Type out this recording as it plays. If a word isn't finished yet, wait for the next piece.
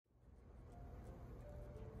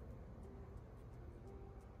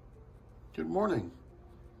Good morning.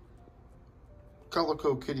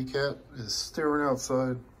 Calico kitty cat is staring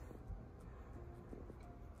outside,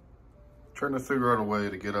 trying to figure out a way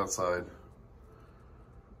to get outside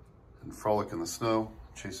and frolic in the snow,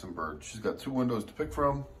 chasing birds. She's got 2 windows to pick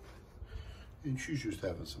from, and she's just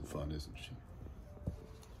having some fun, isn't she?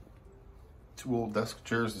 2 old desk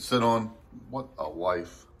chairs to sit on. What a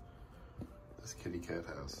life this kitty cat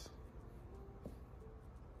has.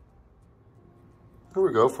 Here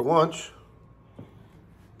we go for lunch.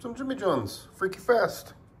 Some Jimmy John's, Freaky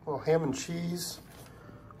Fast. A little ham and cheese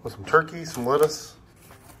with some turkey, some lettuce.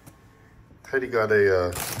 Teddy got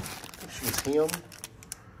a cheese ham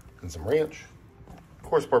and some ranch. Of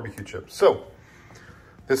course, barbecue chips. So,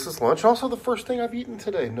 this is lunch. Also the first thing I've eaten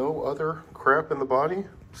today. No other crap in the body.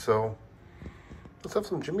 So, let's have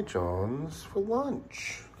some Jimmy John's for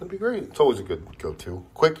lunch. That'd be great. It's always a good go-to.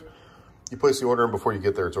 Quick, you place the order and before you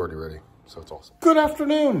get there, it's already ready. So it's awesome. Good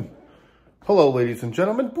afternoon. Hello, ladies and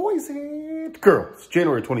gentlemen, boys and girls.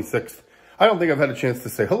 January 26th. I don't think I've had a chance to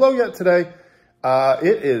say hello yet today.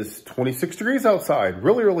 It is 26 degrees outside.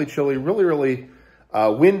 Really, really chilly. Really, really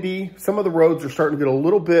windy. Some of the roads are starting to get a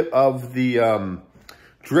little bit of the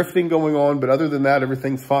drifting going on. But other than that,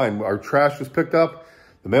 everything's fine. Our trash was picked up.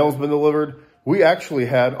 The mail's been delivered. We actually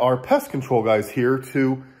had our pest control guys here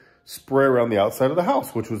to spray around the outside of the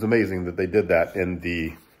house, which was amazing that they did that in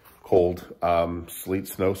the cold, sleet,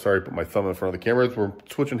 snow. Sorry, put my thumb in front of the camera. We're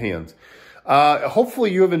switching hands.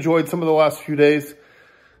 Hopefully you have enjoyed some of the last few days.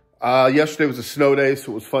 Yesterday was a snow day,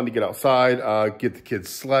 so it was fun to get outside, get the kids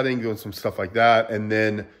sledding, doing some stuff like that. And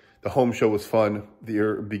then the home show was fun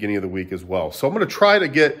the beginning of the week as well. So I'm going to try to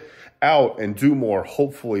get out and do more,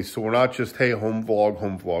 hopefully. So we're not just, hey, home vlog,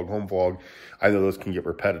 home vlog, home vlog. I know those can get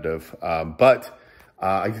repetitive, but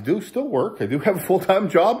I do still work. I do have a full-time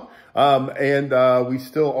job. And we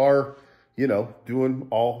still are, you know, doing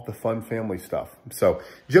all the fun family stuff. So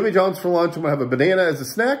Jimmy John's for lunch. I'm going to have a banana as a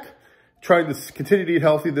snack, trying to continue to eat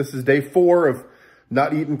healthy. This is day 4 of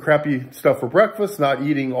not eating crappy stuff for breakfast, not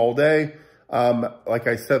eating all day. Like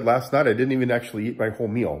I said last night, I didn't even actually eat my whole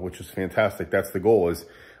meal, which is fantastic. That's the goal. Is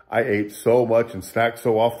I ate so much and snacked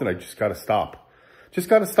so often. I just got to stop. Just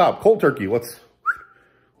got to stop. Cold turkey. Let's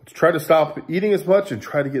try to stop eating as much and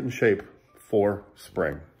try to get in shape for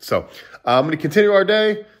spring. So I'm going to continue our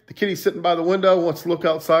day. The kitty's sitting by the window, wants to look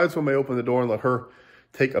outside, so I may open the door and let her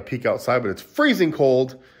take a peek outside, but it's freezing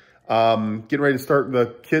cold. Getting ready to start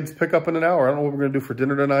the kids pick up in an hour. I don't know what we're going to do for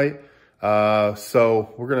dinner tonight.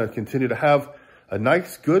 So we're going to continue to have a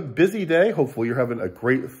nice, good, busy day. Hopefully you're having a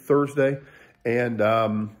great Thursday. And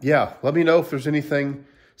yeah, let me know if there's anything,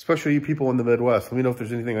 especially you people in the Midwest, let me know if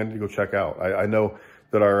there's anything I need to go check out. I know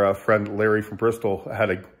that our friend Larry from Bristol had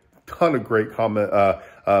a ton of great comment,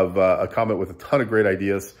 a comment with a ton of great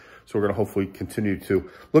ideas. So we're going to hopefully continue to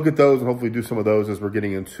look at those and hopefully do some of those as we're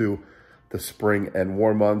getting into the spring and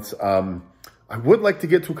warm months. I would like to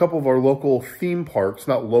get to a couple of our local theme parks,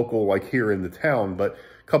 not local like here in the town, but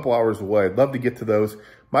a couple hours away. I'd love to get to those.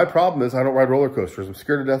 My problem is I don't ride roller coasters. I'm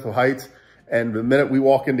scared to death of heights. And the minute we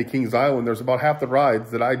walk into Kings Island, there's about half the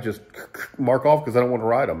rides that I just mark off because I don't want to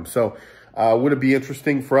ride them. So would it be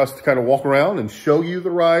interesting for us to kind of walk around and show you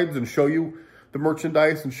the rides and show you the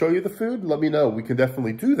merchandise and show you the food? Let me know. We can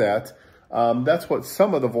definitely do that. That's what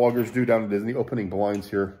some of the vloggers do down at Disney. Opening blinds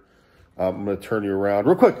here. I'm going to turn you around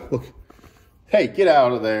real quick. Look. Hey, get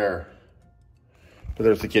out of there. But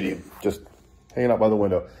there's the kitty just hanging out by the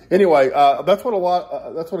window. Anyway, that's what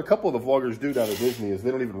a couple of the vloggers do down at Disney is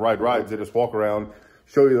they don't even ride rides. They just walk around,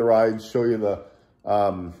 show you the rides, show you the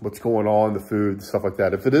what's going on, the food, stuff like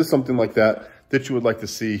that. If it is something like that you would like to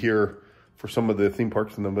see here for some of the theme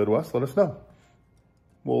parks in the Midwest, let us know.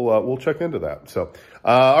 We'll check into that. So,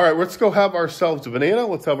 all right, let's go have ourselves a banana.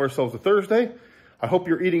 Let's have ourselves a Thursday. I hope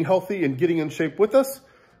you're eating healthy and getting in shape with us.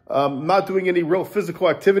 Not doing any real physical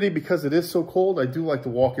activity because it is so cold. I do like to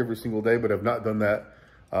walk every single day, but I've not done that.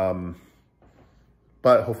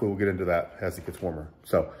 But hopefully we'll get into that as it gets warmer.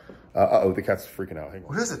 So, uh-oh, the cat's freaking out. Hang on.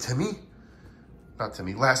 What is it, Timmy? Not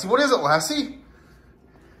Timmy, Lassie. What is it, Lassie?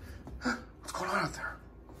 What's going on out there?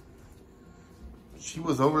 She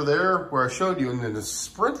was over there where I showed you and then is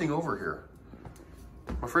sprinting over here.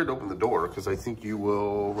 I'm afraid to open the door because I think you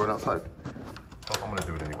will run outside. Oh, I'm gonna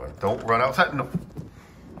do it anyway. Don't run outside, no.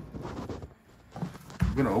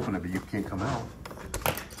 I'm gonna open it, but you can't come out.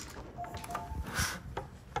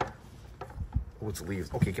 Oh, it's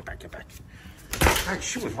leaves. Okay, get back, get back. Right,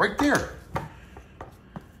 she was right there.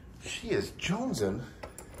 She is jonesing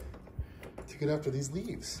to get after these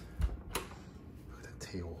leaves. Look at that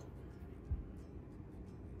tail.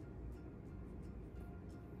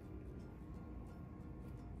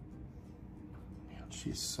 Man.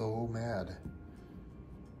 She's so mad.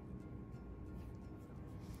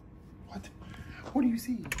 What? What do you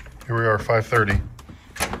see? Here we are, 5:30.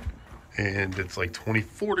 And it's like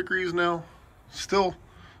 24 degrees now. Still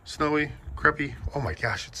snowy, crepey. Oh my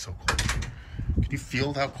gosh, it's so cold. Can you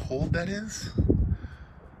feel how cold that is?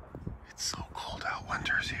 It's so cold out.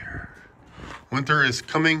 Winter's here. Winter is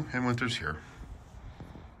coming and winter's here.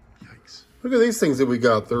 Yikes. Look at these things that we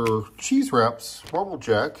got. They're cheese wraps, Marble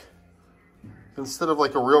Jack. Instead of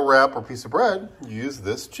like a real wrap or piece of bread, you use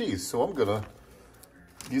this cheese. So I'm gonna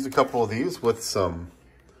use a couple of these with some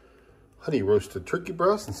honey roasted turkey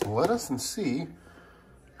breast and some lettuce and see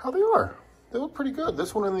how they are. They look pretty good.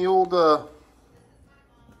 This one in the old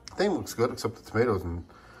thing looks good, except the tomatoes, and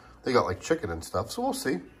they got like chicken and stuff. So we'll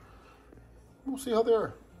see. We'll see how they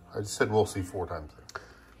are. I just said we'll see 4 times there.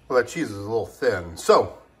 Well, that cheese is a little thin.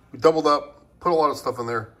 So we doubled up, put a lot of stuff in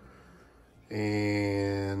there,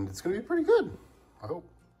 and it's gonna be pretty good, I hope.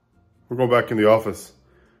 We're going back in the office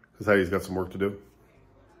because Heidi's got some work to do.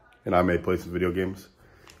 And I may play some video games.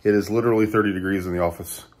 It is literally 30 degrees in the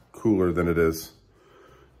office, cooler than it is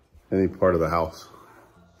any part of the house.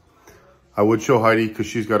 I would show Heidi because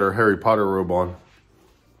she's got her Harry Potter robe on,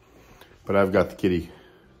 but I've got the kitty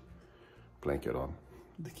blanket on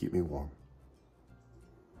to keep me warm.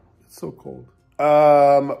 It's so cold.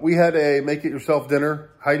 We had a make-it-yourself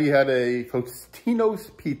dinner. Heidi had a Totino's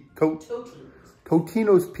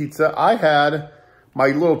pizza. I had my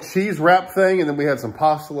little cheese wrap thing, and then we had some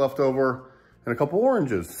pasta left over and a couple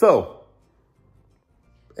oranges. So,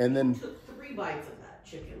 and then... took 3 bites of that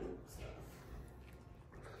chicken stuff.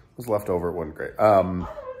 It was left over. It wasn't great. And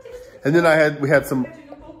then we had some...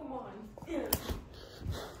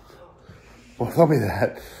 Well, tell me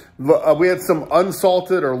that. We had some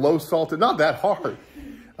unsalted or low salted, not that hard.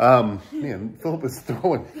 Man, Philip is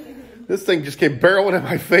throwing, this thing just came barreling in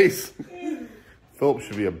my face. Philip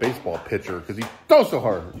should be a baseball pitcher because he throws so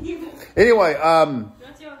hard. Anyway,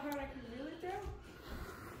 That's how hard I can really throw?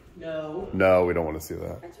 No. No, we don't want to see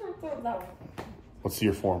that. I turned that one. Let's see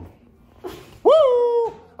your form. Woo!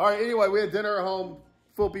 All right, anyway, we had dinner at home.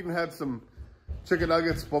 Philip even had some chicken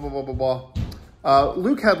nuggets, blah, blah, blah, blah, blah.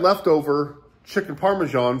 Luke had leftover chicken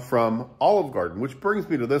parmesan from Olive Garden, which brings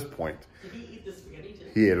me to this point. Did he eat the spaghetti too?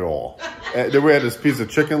 He ate it all. Then we had this piece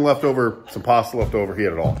of chicken left over, some pasta left over. He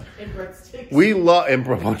ate it all. And breadsticks. We love, and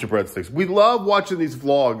a bunch of breadsticks. We love watching these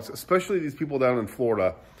vlogs, especially these people down in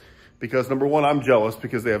Florida, because number one, I'm jealous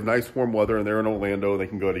because they have nice warm weather and they're in Orlando. They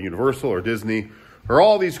can go to Universal or Disney or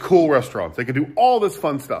all these cool restaurants. They can do all this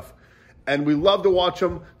fun stuff. And we love to watch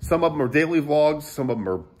them. Some of them are daily vlogs. Some of them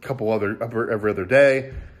are a couple every other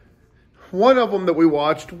day. One of them that we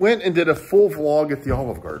watched went and did a full vlog at the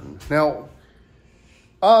Olive Garden. Now,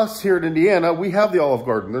 us here in Indiana, we have the Olive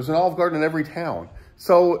Garden. There's an Olive Garden in every town.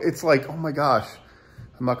 So it's like, oh my gosh,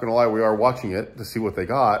 I'm not gonna lie, we are watching it to see what they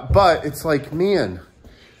got. But it's like, man,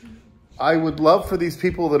 I would love for these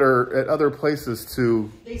people that are at other places to...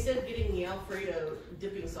 They said getting the Alfredo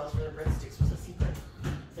dipping sauce for their breadsticks was a secret.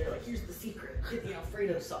 They're like, here's the secret. Get the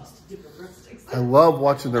Alfredo sauce to dip your breadsticks. I love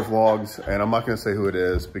watching their vlogs, and I'm not going to say who it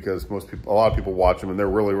is because a lot of people watch them, and they're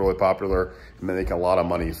really, really popular, and they make a lot of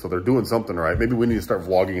money, so they're doing something right. Maybe we need to start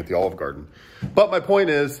vlogging at the Olive Garden. But my point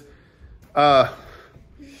is, I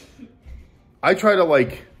try to,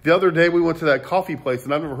 like, the other day we went to that coffee place,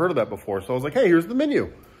 and I've never heard of that before, so I was like, hey, here's the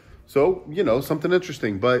menu. So, you know, something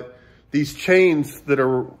interesting. But these chains that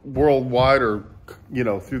are worldwide or, you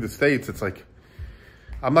know, through the States, it's like,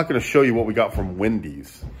 I'm not going to show you what we got from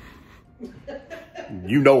Wendy's.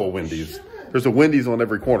 You know a Wendy's. There's a Wendy's on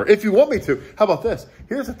every corner. If you want me to, how about this?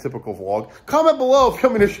 Here's a typical vlog. Comment below if you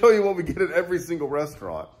want me to show you what we get at every single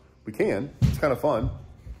restaurant. We can. It's kind of fun.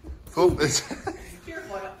 Philip's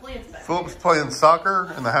playing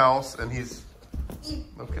soccer in the house, and he's...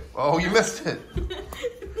 Okay. Oh, you missed it.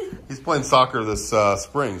 He's playing soccer this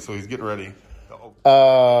spring, so he's getting ready.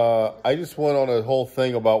 I just went on a whole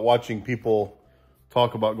thing about watching people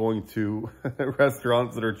talk about going to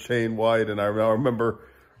restaurants that are chain wide, and I remember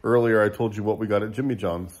earlier I told you what we got at Jimmy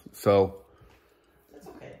John's. So that's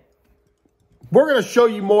okay. We're gonna show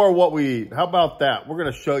you more of what we eat. How about that? We're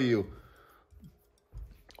gonna show you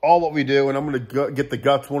all what we do, and I'm gonna get the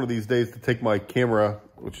guts one of these days to take my camera,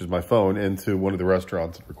 which is my phone, into one of the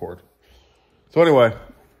restaurants and record. So anyway,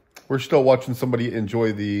 we're still watching somebody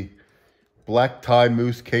enjoy the black tie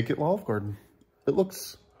mousse cake at Olive Garden. It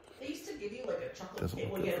looks... They used to give you like a chocolate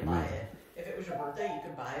cake when you had to buy it. If it was your birthday, you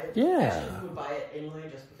could buy it. Yeah. Actually, you would buy it anyway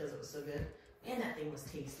just because it was so good. And that thing was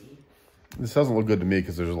tasty. This doesn't look good to me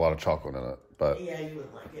because there's a lot of chocolate in it. But yeah, you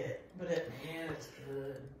would like it. But man, it's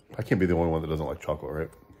good. I can't be the only one that doesn't like chocolate, right?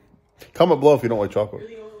 Comment below if you don't like chocolate. You're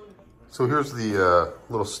the only one. So here's the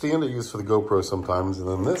little stand I use for the GoPro sometimes, and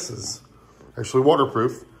then this is actually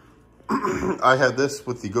waterproof. I had this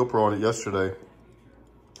with the GoPro on it yesterday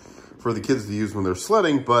for the kids to use when they're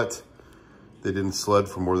sledding, but they didn't sled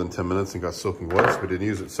for more than 10 minutes and got soaking wet, so we didn't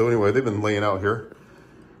use it. So anyway, they've been laying out here,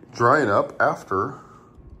 drying up after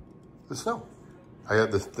the snow. I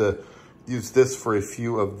had use this for a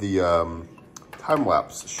few of the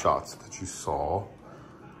time-lapse shots that you saw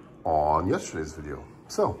on yesterday's video.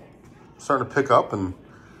 So, starting to pick up, and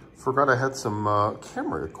forgot I had some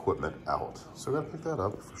camera equipment out. So I gotta pick that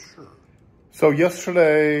up for sure. So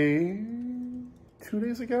yesterday, 2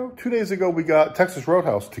 days ago, we got Texas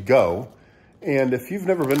Roadhouse to go. And if you've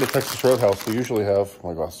never been to Texas Roadhouse, they usually have,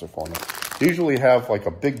 my glasses are falling off. They usually have like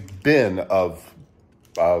a big bin of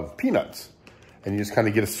peanuts. And you just kind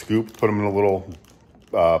of get a scoop, put them in a little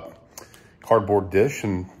cardboard dish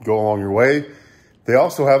and go along your way. They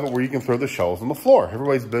also have it where you can throw the shells on the floor.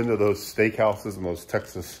 Everybody's been to those steakhouses and those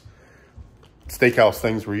Texas steakhouse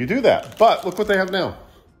things where you do that. But look what they have now.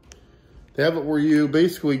 They have it where you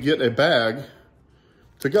basically get a bag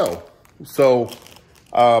to go. So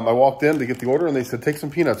I walked in to get the order and they said, take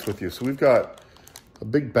some peanuts with you. So we've got a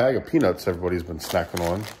big bag of peanuts everybody's been snacking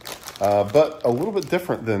on. But a little bit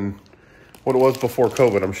different than what it was before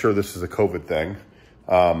COVID. I'm sure this is a COVID thing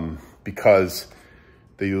because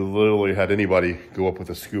they literally had anybody go up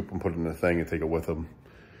with a scoop and put it in a thing and take it with them.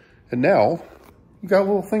 And now you got a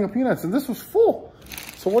little thing of peanuts, and this was full.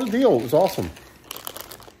 So what a deal. It was awesome.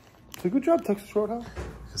 So good job, Texas Roadhouse.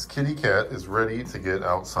 His kitty cat is ready to get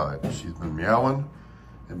outside. She's been meowing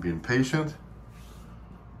and being patient.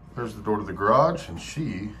 There's the door to the garage, and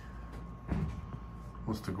she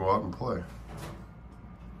wants to go out and play.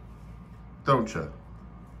 Don't you?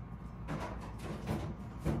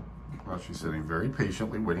 Now she's sitting very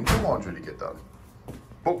patiently waiting for laundry to get done.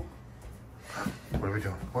 Oh, what are we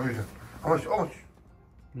doing? What are we doing? How much? What are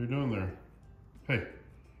you doing there? Hey, where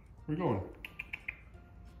are you going?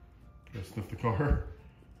 Gotta sniff the car.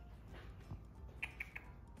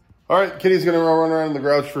 All right, Kitty's gonna run around in the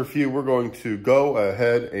garage for a few. We're going to go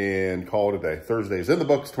ahead and call it a day. Thursday's in the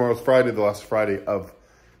books. Tomorrow's Friday, the last Friday of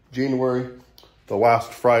January. The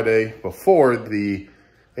last Friday before the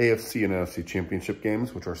AFC and NFC championship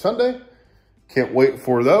games, which are Sunday. Can't wait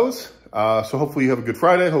for those. So hopefully you have a good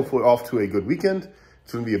Friday. Hopefully off to a good weekend.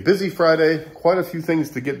 It's going to be a busy Friday. Quite a few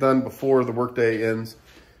things to get done before the workday ends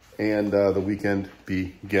and the weekend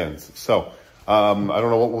begins. So I don't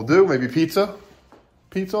know what we'll do. Maybe pizza.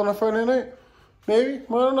 Pizza on a Friday night? Maybe. I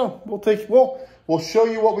don't know. We'll show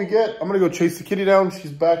you what we get. I'm going to go chase the kitty down.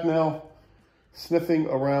 She's back now, sniffing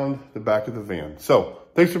around the back of the van. So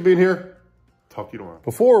thanks for being here. Talk to you tomorrow.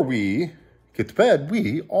 Before we get to bed,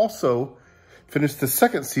 we also finished the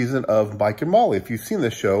second season of Mike and Molly. If you've seen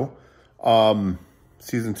this show,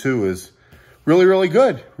 season 2 is really, really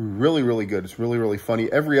good. Really, really good. It's really, really funny.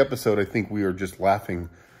 Every episode, I think we are just laughing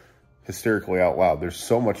hysterically out loud. There's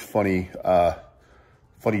so much funny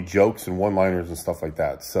jokes and one-liners and stuff like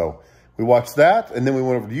that. So we watched that, and then we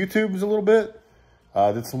went over to YouTube's a little bit,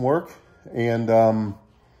 did some work, and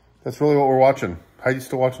that's really what we're watching. Heidi's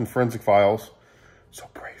still watching Forensic Files. So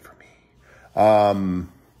pray for me.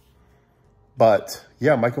 But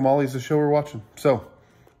yeah, Mike and Molly is the show we're watching. So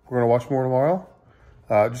we're going to watch more tomorrow.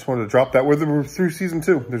 Just wanted to drop that. We're through season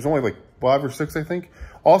 2. There's only like 5 or 6, I think.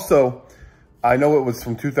 Also, I know it was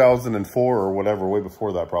from 2004 or whatever, way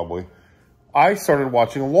before that probably. I started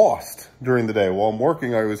watching Lost during the day. While I'm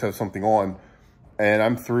working, I always have something on. And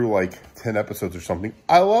I'm through like 10 episodes or something.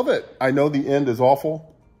 I love it. I know the end is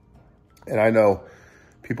awful. And I know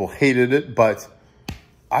people hated it, but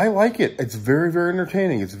I like it. It's very, very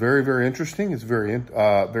entertaining. It's very, very interesting. It's very,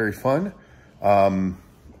 very fun.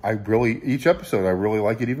 Each episode, I really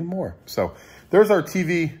like it even more. So there's our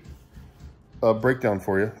TV breakdown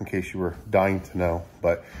for you, in case you were dying to know.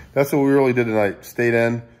 But that's what we really did tonight. Stayed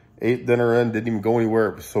in, ate dinner in, didn't even go anywhere.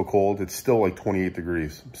 It was so cold. It's still like 28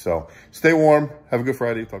 degrees. So stay warm. Have a good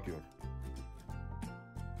Friday. Talk to you later.